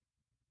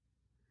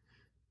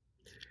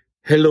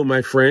Hello,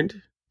 my friend.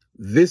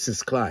 This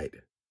is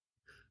Clyde,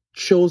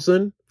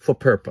 chosen for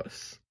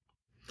purpose.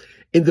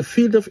 In the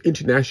field of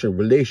international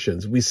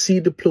relations, we see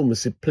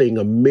diplomacy playing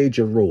a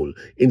major role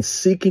in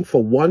seeking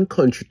for one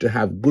country to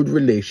have good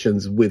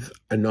relations with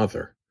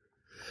another.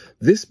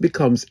 This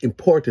becomes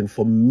important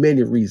for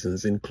many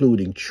reasons,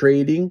 including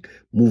trading,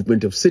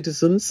 movement of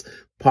citizens,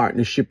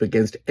 partnership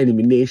against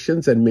enemy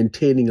nations, and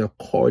maintaining a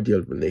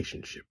cordial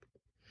relationship.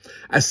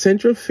 A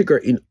central figure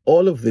in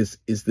all of this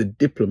is the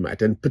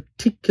diplomat, and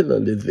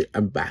particularly the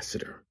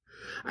ambassador.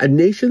 A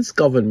nation's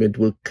government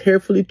will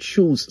carefully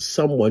choose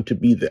someone to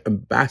be the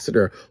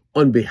ambassador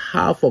on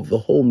behalf of the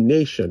home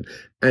nation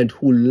and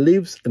who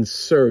lives and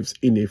serves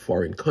in a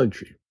foreign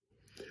country.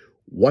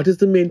 What is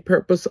the main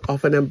purpose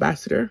of an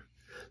ambassador?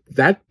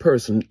 That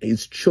person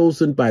is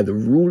chosen by the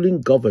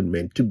ruling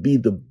government to be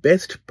the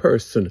best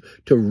person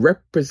to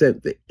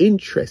represent the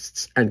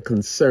interests and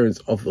concerns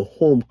of the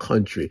home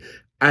country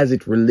as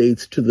it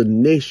relates to the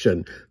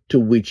nation to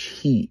which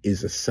he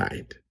is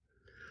assigned.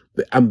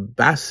 The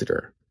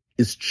ambassador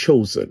is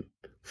chosen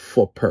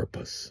for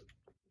purpose.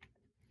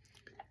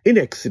 In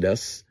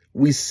Exodus,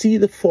 we see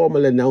the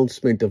formal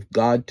announcement of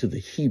God to the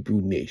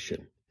Hebrew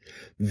nation.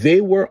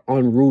 They were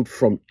en route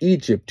from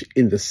Egypt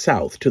in the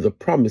south to the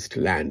promised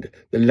land,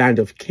 the land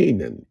of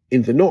Canaan,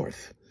 in the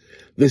north.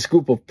 This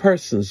group of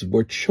persons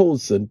were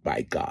chosen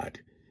by God.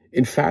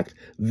 In fact,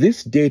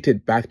 this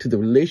dated back to the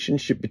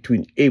relationship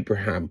between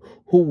Abraham,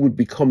 who would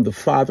become the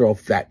father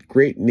of that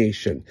great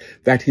nation,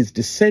 that his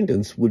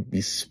descendants would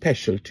be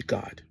special to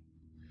God.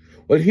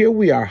 Well, here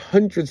we are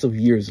hundreds of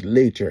years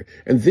later,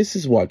 and this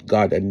is what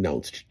God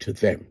announced to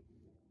them.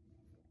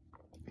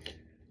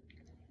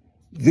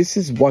 This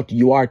is what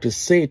you are to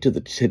say to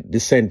the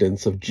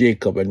descendants of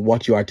Jacob and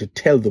what you are to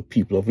tell the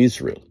people of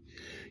Israel.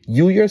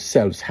 You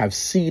yourselves have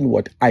seen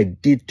what I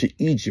did to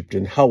Egypt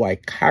and how I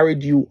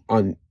carried you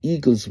on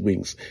eagle's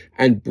wings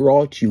and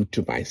brought you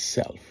to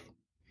myself.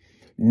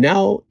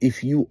 Now,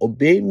 if you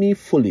obey me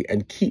fully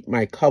and keep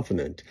my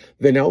covenant,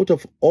 then out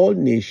of all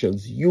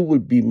nations you will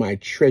be my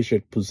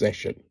treasured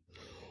possession.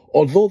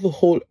 Although the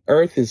whole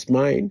earth is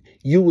mine,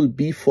 you will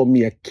be for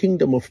me a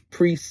kingdom of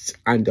priests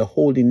and a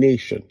holy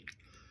nation.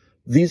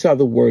 These are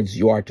the words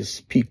you are to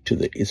speak to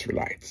the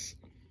Israelites.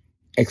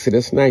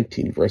 Exodus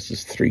 19,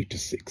 verses 3 to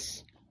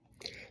 6.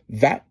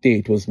 That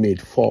date was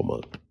made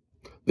formal.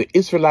 The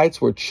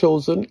Israelites were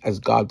chosen as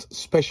God's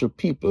special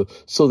people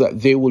so that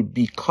they will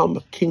become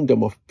a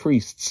kingdom of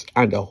priests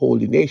and a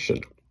holy nation.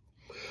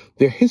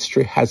 Their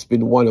history has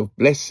been one of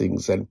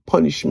blessings and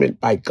punishment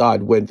by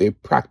God when they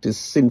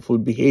practiced sinful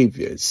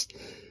behaviors.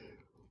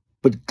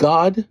 But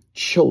God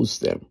chose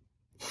them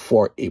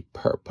for a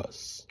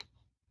purpose.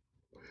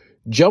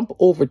 Jump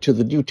over to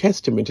the New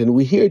Testament and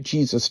we hear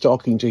Jesus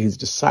talking to his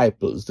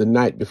disciples the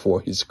night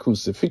before his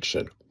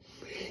crucifixion.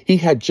 He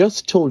had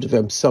just told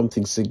them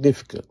something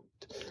significant,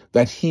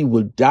 that he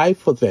will die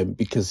for them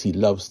because he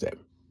loves them.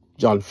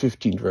 John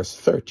 15, verse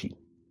 13.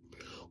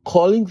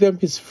 Calling them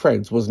his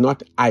friends was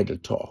not idle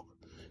talk.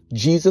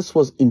 Jesus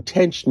was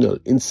intentional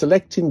in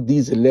selecting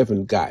these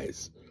 11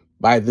 guys.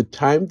 By the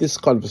time this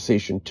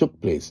conversation took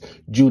place,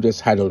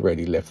 Judas had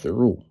already left the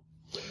room.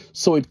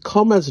 So it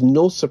come as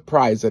no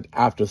surprise that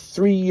after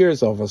 3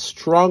 years of a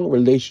strong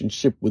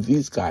relationship with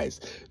these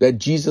guys, that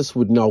Jesus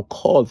would now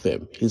call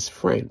them his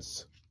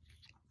friends.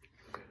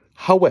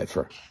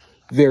 However,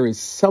 there is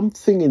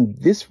something in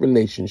this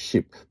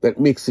relationship that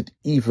makes it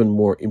even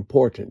more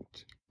important.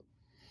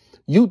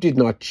 You did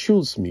not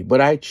choose me, but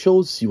I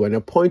chose you and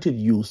appointed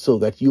you so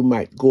that you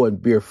might go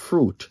and bear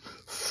fruit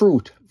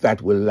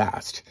that will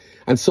last,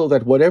 and so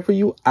that whatever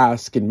you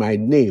ask in my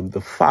name,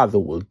 the Father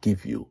will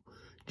give you.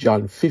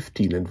 John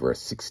 15 and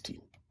verse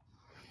 16.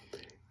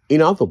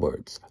 In other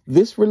words,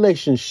 this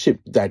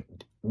relationship that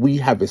we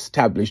have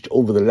established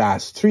over the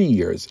last 3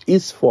 years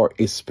is for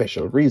a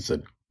special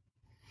reason.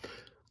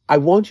 I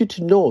want you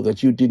to know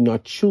that you did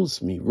not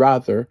choose me.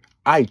 Rather,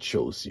 I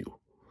chose you.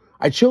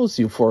 I chose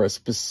you for a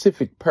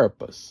specific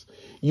purpose.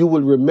 You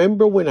will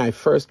remember when I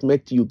first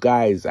met you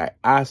guys, I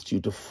asked you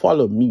to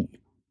follow me.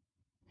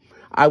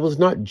 I was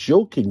not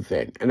joking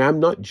then, and I'm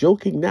not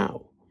joking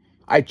now.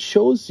 I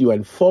chose you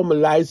and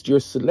formalized your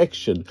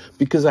selection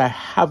because I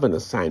have an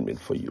assignment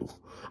for you.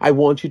 I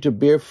want you to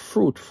bear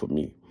fruit for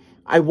me.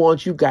 I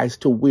want you guys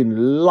to win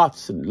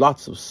lots and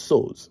lots of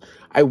souls.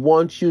 I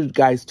want you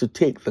guys to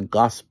take the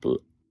gospel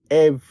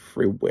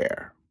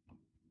everywhere.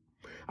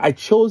 I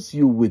chose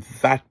you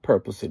with that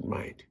purpose in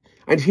mind.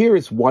 And here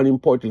is one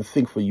important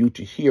thing for you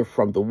to hear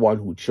from the one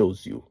who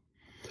chose you.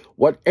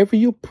 Whatever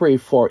you pray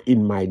for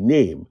in my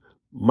name,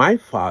 my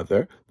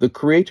Father, the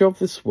creator of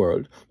this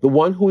world, the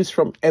one who is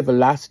from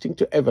everlasting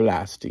to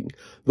everlasting,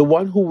 the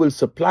one who will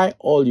supply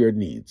all your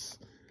needs.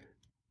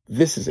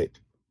 This is it.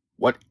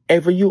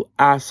 Whatever you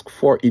ask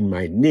for in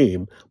my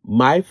name,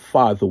 my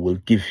Father will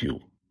give you.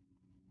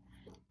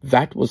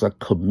 That was a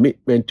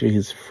commitment to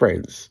his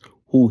friends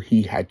who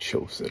he had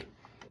chosen.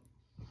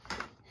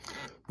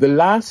 The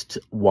last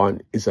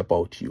one is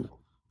about you.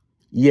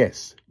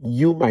 Yes,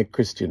 you, my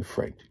Christian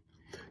friend.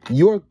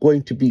 You're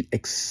going to be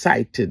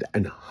excited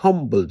and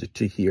humbled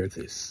to hear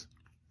this.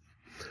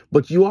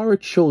 But you are a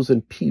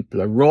chosen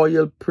people, a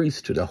royal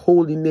priesthood, a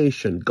holy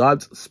nation,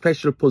 God's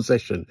special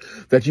possession,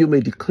 that you may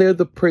declare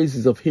the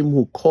praises of him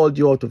who called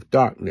you out of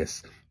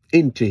darkness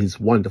into his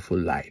wonderful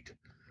light.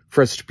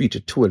 1 Peter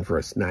 2 and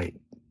verse 9.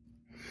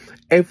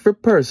 Every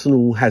person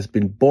who has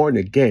been born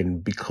again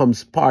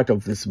becomes part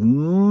of this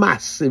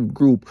massive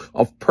group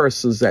of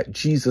persons that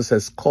Jesus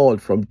has called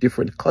from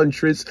different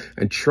countries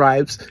and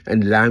tribes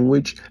and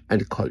language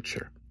and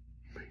culture.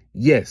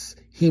 Yes,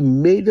 he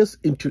made us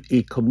into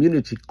a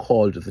community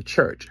called the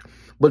church,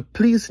 but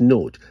please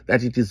note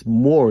that it is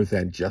more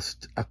than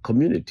just a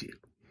community.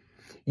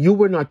 You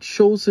were not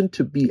chosen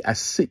to be a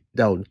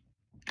sit-down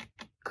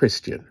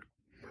Christian.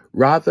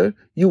 Rather,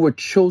 you were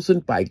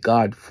chosen by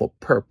God for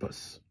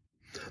purpose.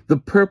 The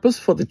purpose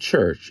for the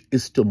church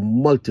is to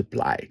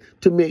multiply,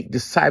 to make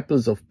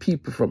disciples of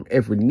people from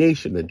every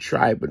nation and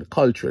tribe and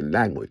culture and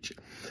language.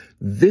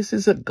 This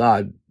is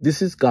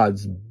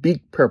God's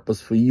big purpose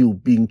for you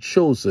being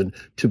chosen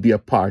to be a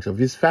part of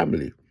his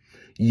family.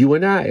 You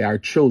and I are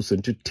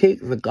chosen to take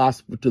the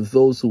gospel to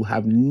those who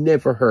have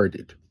never heard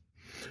it.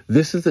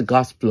 This is the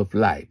gospel of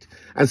light.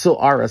 And so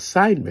our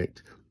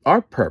assignment,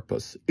 our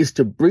purpose, is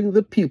to bring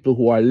the people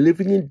who are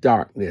living in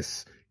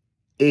darkness,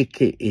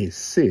 aka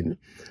sin,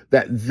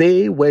 that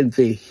when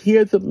they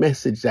hear the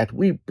message that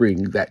we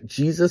bring, that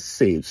Jesus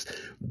saves,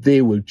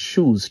 they will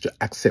choose to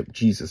accept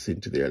Jesus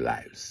into their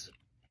lives.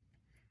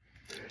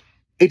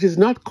 It is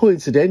not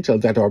coincidental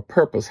that our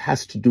purpose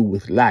has to do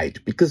with light,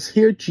 because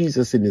hear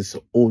Jesus in his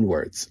own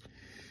words.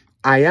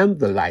 I am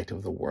the light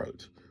of the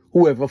world.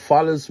 Whoever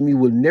follows me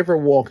will never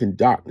walk in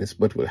darkness,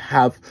 but will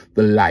have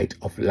the light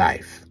of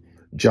life.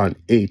 John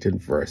 8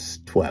 and verse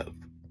 12.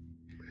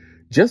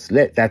 Just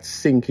let that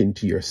sink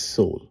into your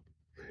soul.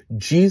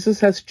 Jesus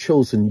has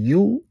chosen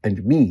you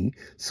and me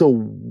so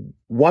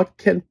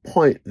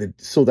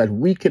that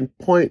we can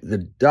point the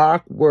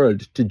dark world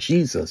to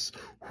Jesus,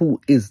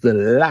 who is the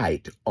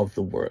light of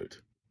the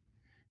world.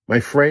 My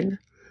friend,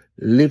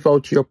 live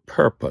out your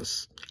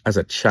purpose as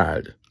a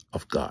child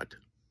of God.